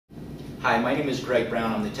Hi, my name is Greg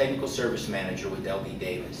Brown. I'm the Technical Service Manager with LD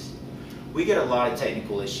Davis. We get a lot of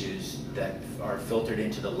technical issues that are filtered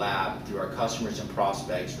into the lab through our customers and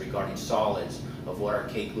prospects regarding solids of what our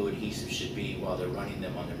K-glue adhesive should be while they're running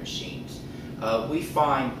them on their machines. We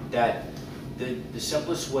find that the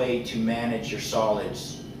simplest way to manage your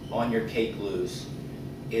solids on your K-glues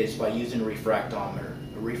is by using a refractometer.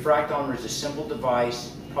 A refractometer is a simple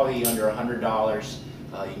device, probably under $100.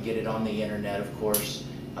 You can get it on the internet, of course.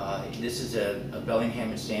 This is a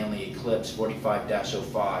Bellingham & Stanley Eclipse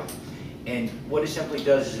 45-05, and what it simply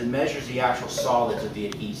does is it measures the actual solids of the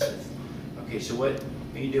adhesive. Okay, so what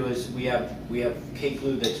you do is we have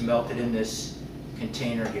K-glue that's melted in this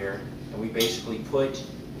container here, and we basically put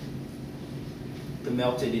the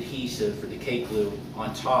melted adhesive for the K-glue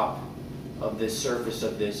on top of this surface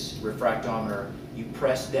of this refractometer. You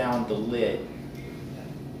press down the lid,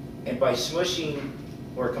 and by smushing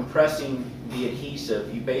or compressing the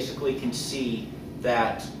adhesive, you basically can see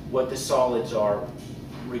that what the solids are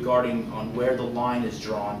regarding on where the line is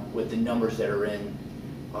drawn with the numbers that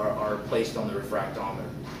are placed on the refractometer.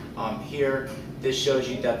 Here, this shows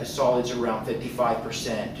you that the solids are around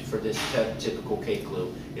 55% for this typical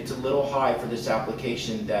K-glue. It's a little high for this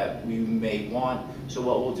application that we may want, so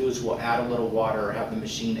what we'll do is we'll add a little water or have the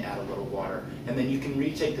machine add a little water. And then you can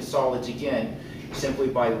retake the solids again simply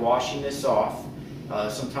by washing this off.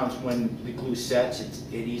 Sometimes when the glue sets,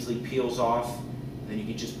 it easily peels off, then you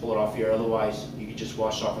can just pull it off here. Otherwise, you can just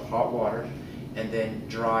wash it off with hot water and then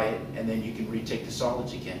dry it, and then you can retake the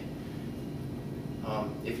solids again.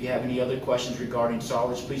 If you have any other questions regarding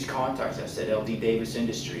solids, please contact us at LD Davis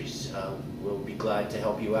Industries. We'll be glad to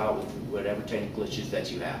help you out with whatever technical issues that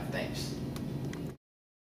you have. Thanks.